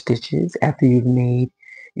next 4 stitches after you've made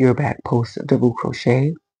your back post double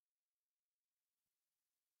crochet.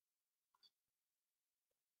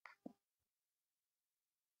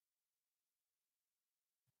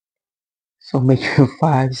 So make your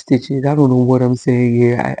 5 stitches. I don't know what I'm saying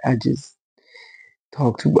here. I just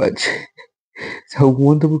talk too much. So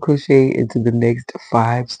 1 double crochet into the next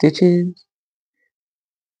 5 stitches.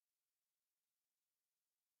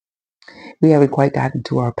 We haven't quite gotten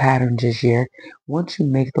to our pattern just yet. Once you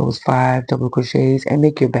make those 5 double crochets and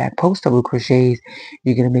make your back post double crochets,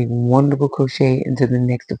 you're going to make 1 double crochet into the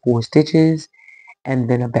next 4 stitches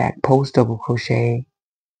and then a back post double crochet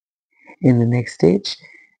in the next stitch.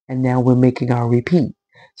 And now we're making our repeat.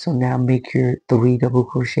 So now make your 3 double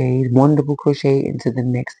crochets, 1 double crochet into the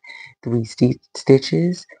next 3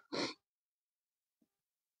 stitches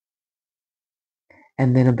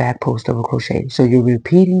and then a back post double crochet. So you're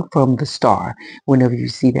repeating from the star. Whenever you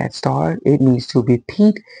see that star, it means to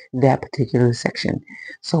repeat that particular section.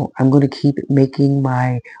 So I'm going to keep making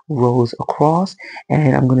my rows across,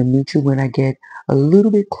 and I'm going to meet you when I get a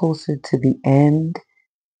little bit closer to the end,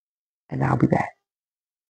 and I'll be back.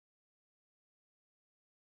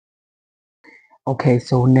 Okay,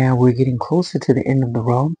 so now we're getting closer to the end of the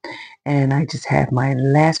row, and I just have my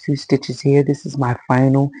last few stitches here. This is my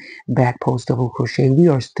final back post double crochet. We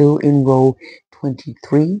are still in row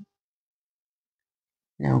 23.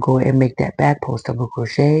 Now go ahead and make that back post double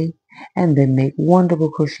crochet and then make 1 double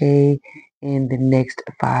crochet in the next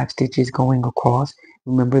 5 stitches going across.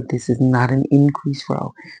 Remember, this is not an increase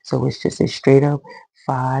row, so it's just a straight up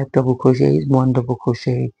 5 double crochets, 1 double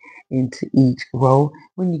crochet into each row.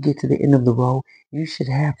 When you get to the end of the row, you should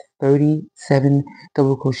have 37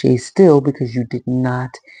 double crochets still because you did not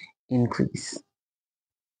increase.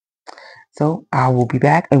 So I will be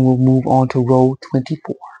back and we'll move on to row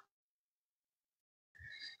 24.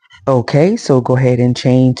 Okay, so go ahead and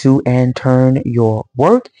chain 2 and turn your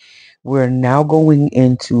work. We're now going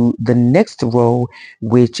into the next row,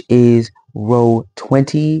 which is row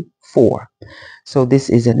 24. So this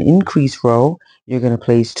is an increase row. You're going to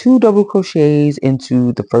place 2 double crochets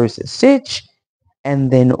into the first stitch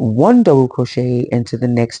and then 1 double crochet into the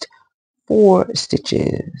next 4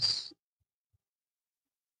 stitches.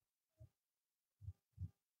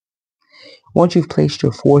 Once you've placed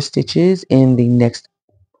your 4 stitches in the next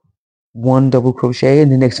 1 double crochet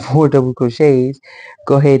and the next 4 double crochets,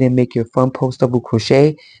 go ahead and make your front post double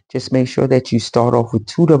crochet. Just make sure that you start off with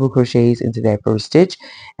 2 double crochets into that first stitch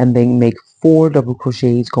and then make 4 double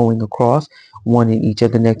crochets going across, 1 in each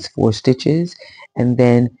of the next 4 stitches, and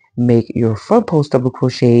then make your front post double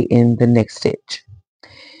crochet in the next stitch.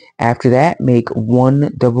 After that, make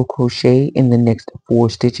 1 double crochet in the next 4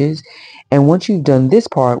 stitches. And once you've done this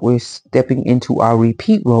part, we're stepping into our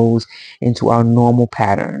repeat rows into our normal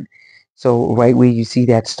pattern. So right where you see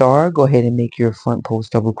that star, go ahead and make your front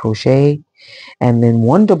post double crochet, and then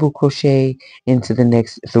 1 double crochet into the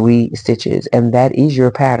next 3 stitches, and that is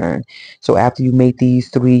your pattern. So after you make these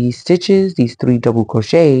 3 stitches, these 3 double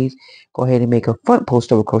crochets, go ahead and make a front post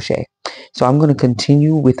double crochet. So I'm going to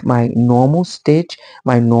continue with my normal stitch,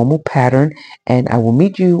 my normal pattern, and I will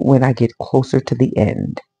meet you when I get closer to the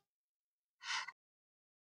end.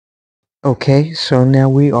 Okay, so now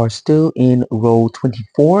we are still in row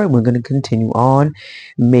 24. We're going to continue on.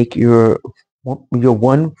 Make your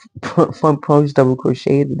one front post double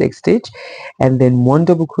crochet in the next stitch, and then 1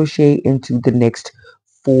 double crochet into the next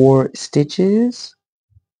 4 stitches.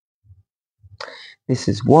 This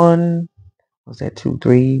is 1. Was that 2,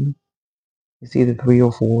 3? It's either 3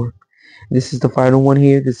 or 4. This is the final one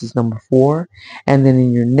here. This is number 4. And then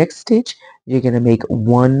in your next stitch, you're going to make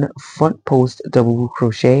 1 front post double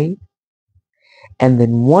crochet, and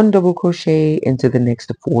then 1 double crochet into the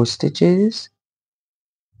next 4 stitches.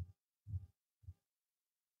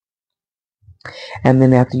 And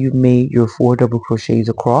then after you've made your 4 double crochets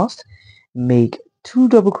across, make 2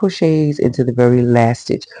 double crochets into the very last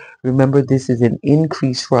stitch. Remember, this is an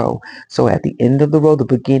increase row. So at the end of the row, the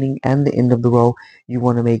beginning and the end of the row, you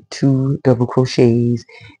want to make 2 double crochets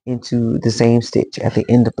into the same stitch at the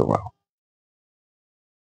end of the row.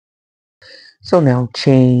 So now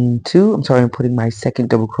chain 2, I'm putting my second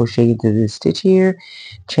double crochet into this stitch here,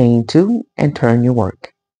 chain 2, and turn your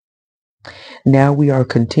work. Now we are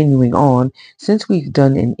continuing on. Since we've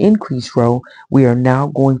done an increase row, we are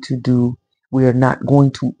not going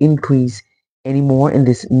to increase anymore in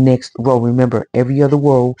this next row. Remember, every other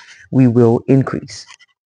row we will increase.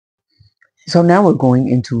 So now we're going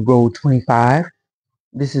into row 25.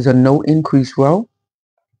 This is a no increase row.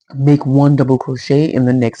 Make 1 double crochet in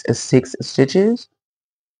the next 6 stitches.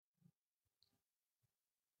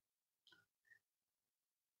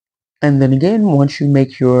 And then again, once you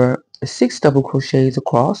make your 6 double crochets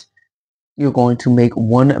across, you're going to make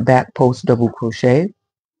 1 back post double crochet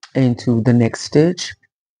into the next stitch.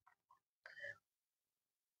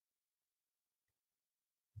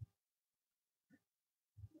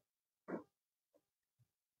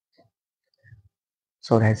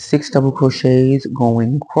 So that's 6 double crochets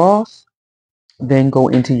going across. Then go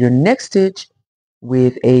into your next stitch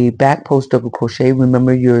with a back post double crochet.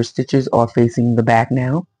 Remember, your stitches are facing the back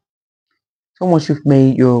now. So once you've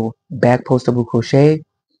made your back post double crochet,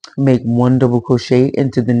 make 1 double crochet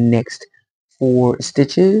into the next 4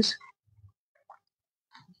 stitches.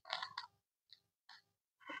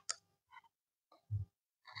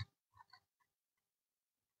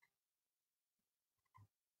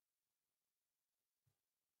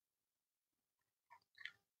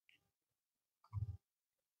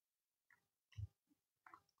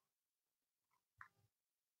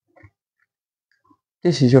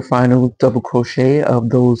 This is your final double crochet of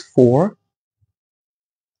those 4.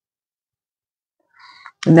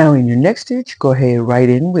 Now in your next stitch, go ahead right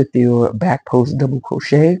in with your back post double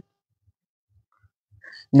crochet.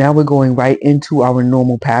 Now we're going right into our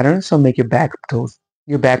normal pattern. So make your back post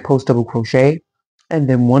double crochet, and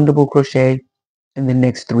then 1 double crochet in the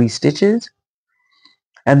next 3 stitches,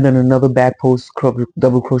 and then another back post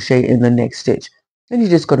double crochet in the next stitch. And you're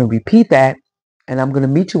just going to repeat that, and I'm going to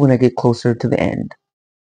meet you when I get closer to the end.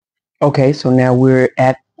 Okay, so now we're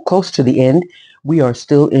at close to the end. We are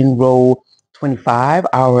still in row 25,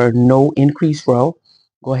 our no increase row.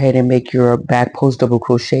 Go ahead and make your back post double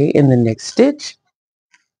crochet in the next stitch,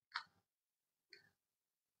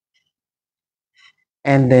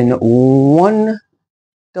 and then 1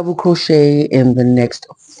 double crochet in the next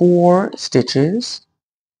 4 stitches.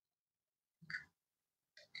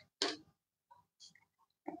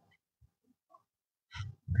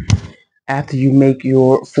 After you make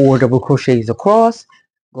your 4 double crochets across,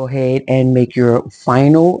 go ahead and make your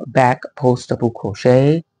final back post double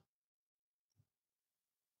crochet.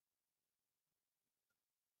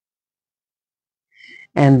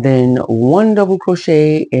 And then 1 double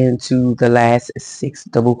crochet into the last 6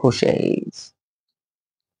 double crochets.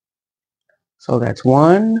 So that's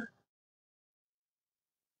 1,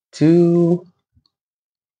 2,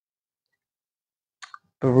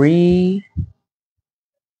 3,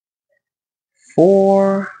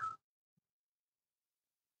 4,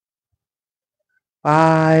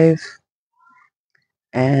 5,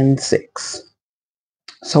 and 6.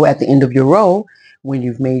 So at the end of your row, when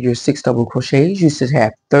you've made your 6 double crochets, you should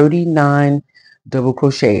have 39 double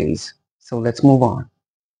crochets. So let's move on.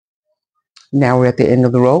 Now we're at the end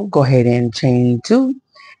of the row. Go ahead and chain 2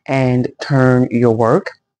 and turn your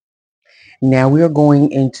work. Now we are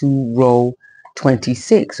going into row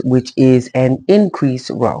 26, which is an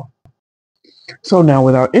increase row. So now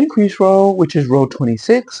with our increase row, which is row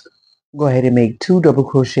 26, go ahead and make 2 double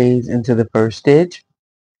crochets into the first stitch,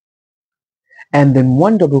 and then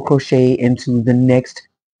 1 double crochet into the next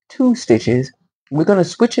 2 stitches. We're going to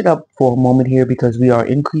switch it up for a moment here because we are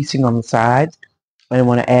increasing on the sides, and I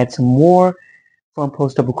want to add some more front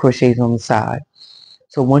post double crochets on the side.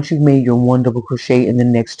 So once you've made your 1 double crochet in the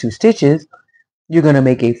next 2 stitches, you're going to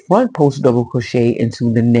make a front post double crochet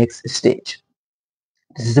into the next stitch.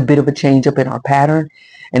 This is a bit of a change up in our pattern,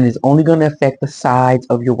 and it's only going to affect the sides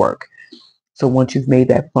of your work. So once you've made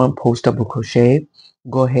that front post double crochet,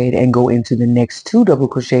 go ahead and go into the next 2 double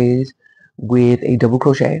crochets with a double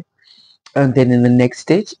crochet, and then in the next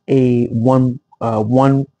stitch one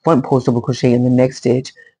front post double crochet in the next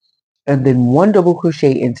stitch, and then 1 double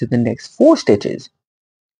crochet into the next 4 stitches.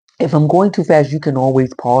 If I'm going too fast, you can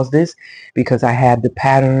always pause this because I have the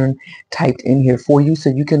pattern typed in here for you,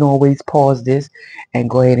 so you can always pause this and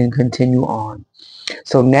go ahead and continue on.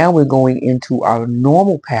 So now we're going into our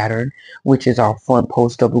normal pattern, which is our front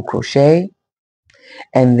post double crochet,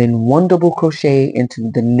 and then 1 double crochet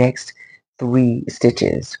into the next 3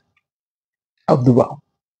 stitches of the row.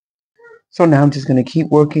 So now I'm just going to keep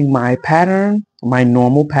working my pattern, my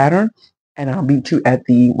normal pattern, and I'll meet you at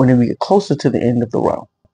when we get closer to the end of the row.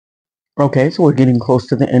 Okay, so we're getting close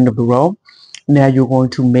to the end of the row. Now you're going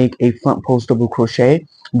to make a front post double crochet.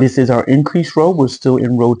 This is our increase row. We're still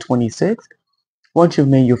in row 26. Once you've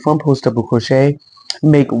made your front post double crochet,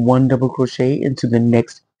 make 1 double crochet into the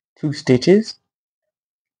next 2 stitches,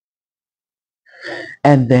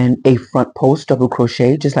 and then a front post double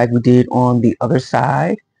crochet just like we did on the other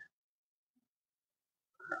side.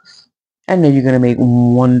 And then you're going to make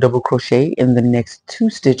 1 double crochet in the next 2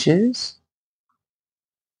 stitches,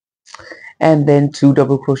 and then 2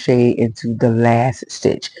 double crochet into the last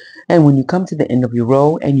stitch. And when you come to the end of your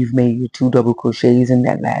row and you've made your 2 double crochets in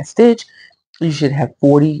that last stitch, you should have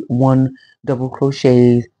 41 double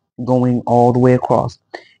crochets going all the way across.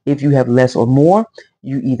 If you have less or more,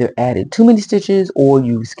 you either added too many stitches or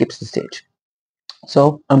you skipped the stitch.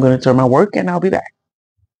 So I'm going to turn my work and I'll be back.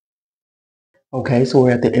 Okay, so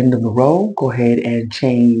we're at the end of the row. Go ahead and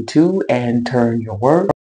chain 2 and turn your work.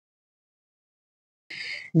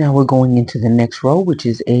 Now we're going into the next row, which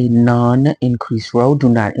is a non-increase row. Do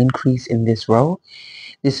not increase in this row.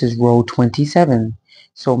 This is row 27.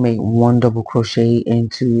 So make 1 double crochet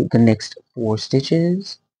into the next 4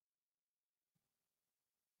 stitches,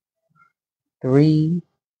 3,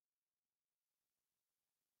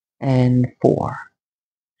 and 4.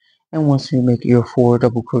 And once you make your 4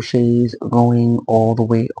 double crochets going all the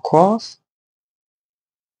way across,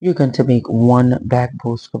 you're going to make 1 back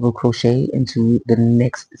post double crochet into the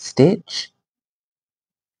next stitch,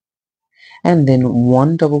 and then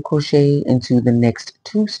 1 double crochet into the next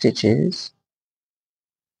 2 stitches,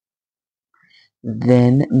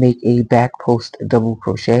 then make a back post double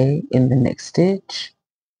crochet in the next stitch,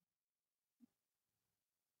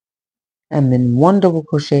 and then 1 double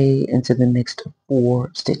crochet into the next 4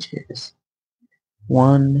 stitches.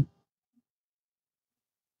 1,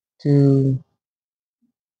 2,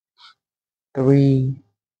 3,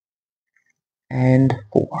 and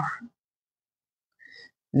 4.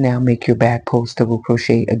 Now make your back post double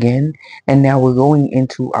crochet again, and now we're going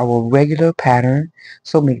into our regular pattern.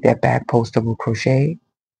 So make that back post double crochet,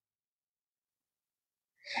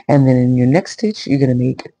 and then in your next stitch you're going to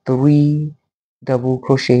make 3 double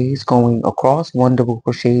crochets going across, 1 double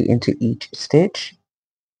crochet into each stitch.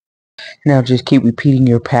 Now just keep repeating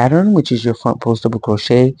your pattern, which is your front post double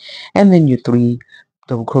crochet, and then your 3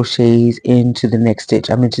 double crochets into the next stitch.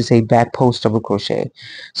 I meant to say back post double crochet.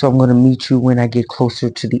 So I'm going to meet you when I get closer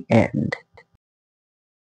to the end.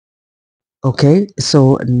 Okay,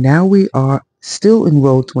 so now we are still in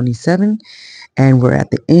row 27, and we're at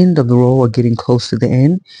the end of the row or getting close to the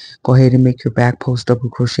end. Go ahead and make your back post double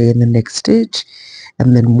crochet in the next stitch,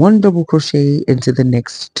 and then 1 double crochet into the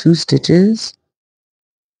next 2 stitches,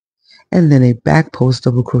 and then a back post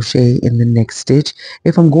double crochet in the next stitch.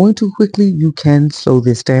 If I'm going too quickly, you can slow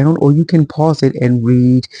this down, or you can pause it and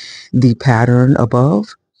read the pattern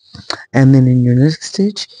above. And then in your next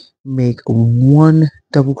stitch, make 1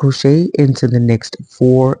 double crochet into the next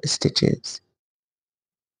 4 stitches.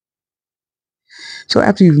 So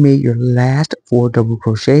after you've made your last 4 double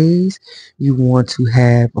crochets, you want to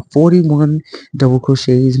have 41 double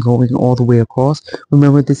crochets going all the way across.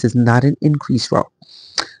 Remember, this is not an increase row.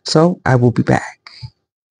 So I will be back.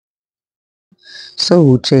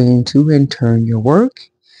 So chain 2 and turn your work.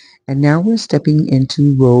 And now we're stepping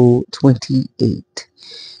into row 28.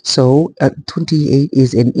 So 28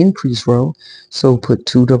 is an increase row. So put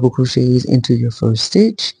 2 double crochets into your first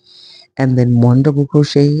stitch and then 1 double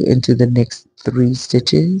crochet into the next 3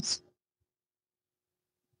 stitches.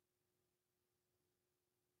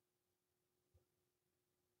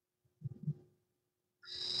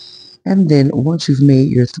 And then once you've made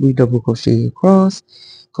your 3 double crochet across,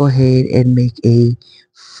 go ahead and make a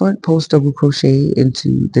front post double crochet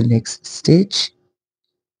into the next stitch.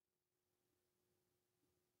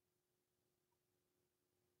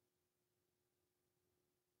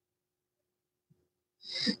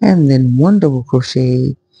 And then 1 double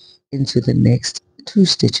crochet into the next 2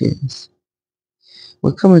 stitches.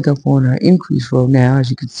 We're coming up on our increase row now, as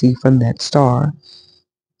you can see from that star.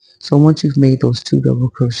 So once you've made those 2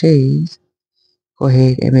 double crochets, go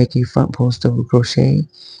ahead and make a front post double crochet.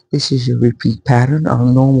 This is your repeat pattern, our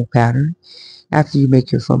normal pattern. After you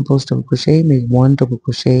make your front post double crochet, make 1 double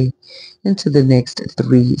crochet into the next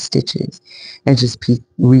 3 stitches. And just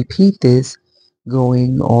repeat this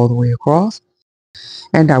going all the way across.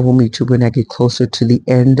 And I will meet you when I get closer to the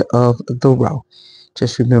end of the row.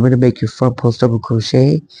 Just remember to make your front post double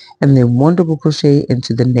crochet and then 1 double crochet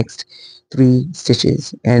into the next 3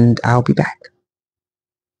 stitches, and I'll be back.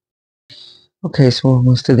 Okay, so we're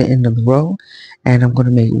almost to the end of the row, and I'm going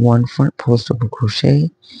to make 1 front post double crochet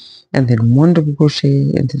and then 1 double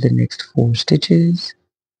crochet into the next 4 stitches,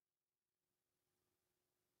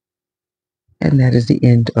 and that is the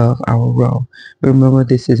end of our row. Remember,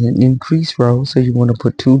 this is an increase row, so you want to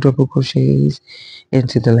put 2 double crochets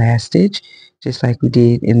into the last stitch, just like we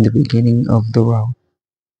did in the beginning of the row.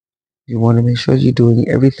 You want to make sure you're doing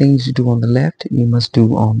everything you do on the left, you must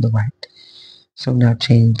do on the right. So now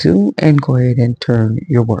chain 2 and go ahead and turn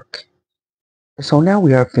your work. So now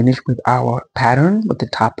we are finished with our pattern, with the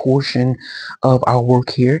top portion of our work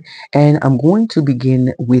here. And I'm going to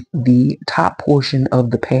begin with the top portion of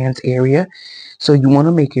the pants area. So you want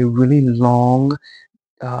to make a really long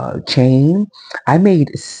chain. I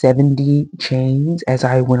made 70 chains as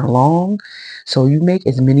I went along. So you make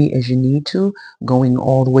as many as you need to, going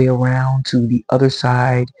all the way around to the other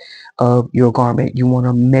side of your garment. You want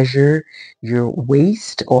to measure your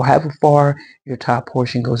waist or however far your top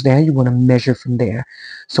portion goes down. You want to measure from there.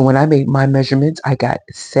 So when I made my measurements, I got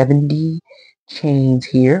 70 chains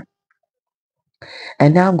here.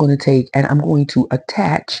 And now I'm going to take and I'm going to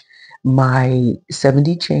attach my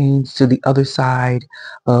 70 chains to the other side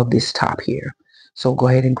of this top here. So go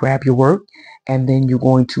ahead and grab your work, and then you're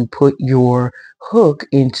going to put your hook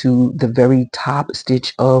into the very top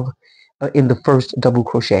stitch of in the first double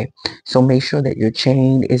crochet. So make sure that your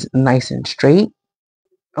chain is nice and straight.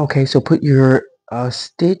 Okay, so put your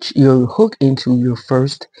your hook into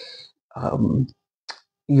um,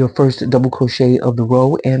 your first double crochet of the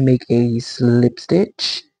row and make a slip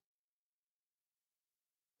stitch.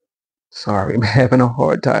 Sorry, I'm having a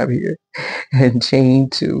hard time here. And chain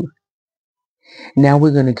 2. Now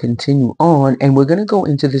we're going to continue on, and we're going to go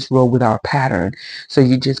into this row with our pattern. So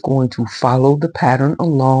you're just going to follow the pattern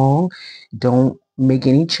along. Don't make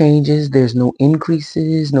any changes. There's no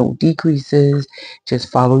increases, no decreases.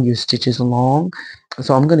 Just follow your stitches along.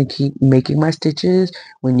 So I'm going to keep making my stitches.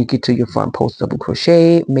 When you get to your front post double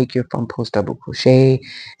crochet, make your front post double crochet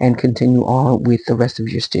and continue on with the rest of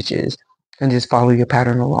your stitches, and just follow your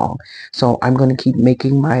pattern along. So I'm going to keep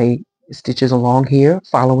making my stitches along here,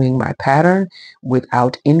 following my pattern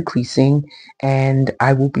without increasing, and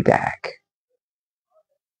I will be back.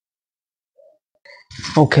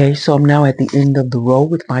 Okay, so I'm now at the end of the row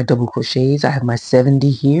with my double crochets. I have my 70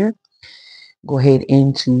 here. Go ahead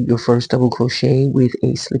into your first double crochet with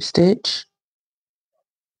a slip stitch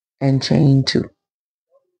and chain 2.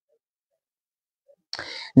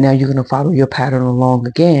 Now you're going to follow your pattern along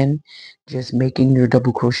again, just making your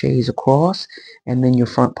double crochets across, and then your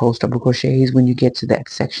front post double crochets when you get to that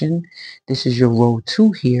section. This is your row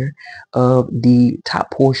 2 here of the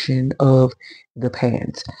top portion of the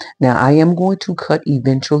pants. Now I am going to cut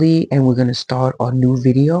eventually, and we're going to start a new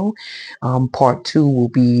video. Part 2 will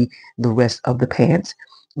be the rest of the pants.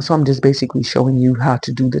 So I'm just basically showing you how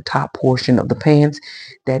to do the top portion of the pants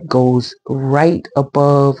that goes right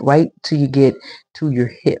above, right till you get to your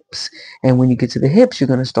hips. And when you get to the hips, you're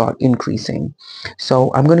going to start increasing.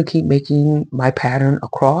 So I'm going to keep making my pattern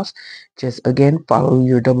across. Just again, follow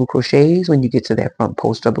your double crochets. When you get to that front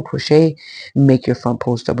post double crochet, make your front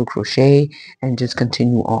post double crochet and just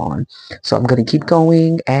continue on. So I'm going to keep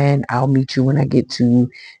going, and I'll meet you when I get to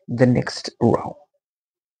the next row.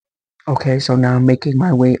 Okay, so now I'm making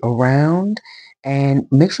my way around, and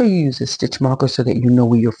make sure you use a stitch marker so that you know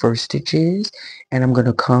where your first stitch is. And I'm going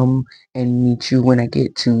to come and meet you when I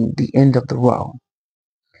get to the end of the row.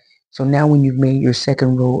 So now when you've made your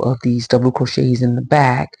second row of these double crochets in the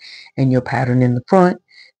back and your pattern in the front,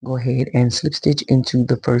 go ahead and slip stitch into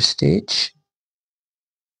the first stitch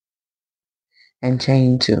and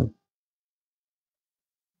chain 2.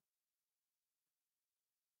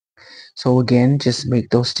 So again, just make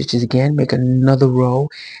those stitches again, make another row,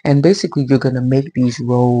 and basically you're going to make these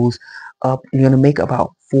rows up. You're going to make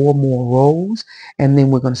about 4 more rows, and then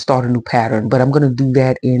we're going to start a new pattern, but I'm going to do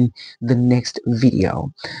that in the next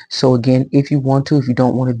video. So again, if you want to, if you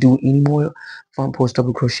don't want to do any more front post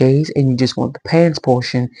double crochets and you just want the pants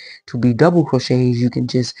portion to be double crochets, you can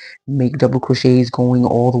just make double crochets going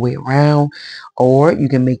all the way around, or you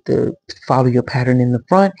can make the follow your pattern in the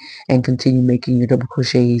front and continue making your double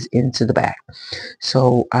crochets into the back.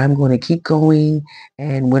 So I'm going to keep going,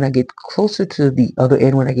 and when I get closer to the other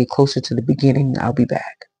end, when I get closer to the beginning, I'll be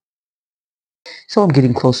back. So I'm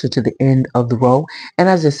getting closer to the end of the row, and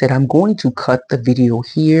as I said, I'm going to cut the video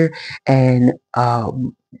here and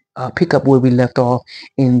pick up where we left off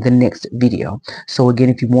in the next video. So again,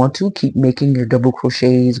 if you want to, keep making your double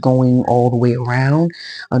crochets going all the way around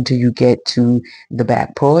until you get to the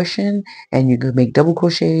back portion, and you can make double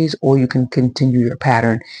crochets or you can continue your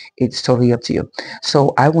pattern. It's totally up to you.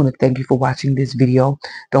 So I want to thank you for watching this video.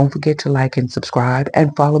 Don't forget to like and subscribe,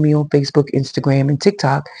 and follow me on Facebook, Instagram, and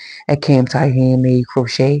TikTok at Camtai Handmade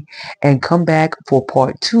Crochet, and come back for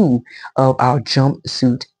part 2 of our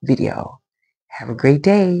jumpsuit video. Have a great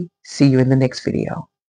day. See you in the next video.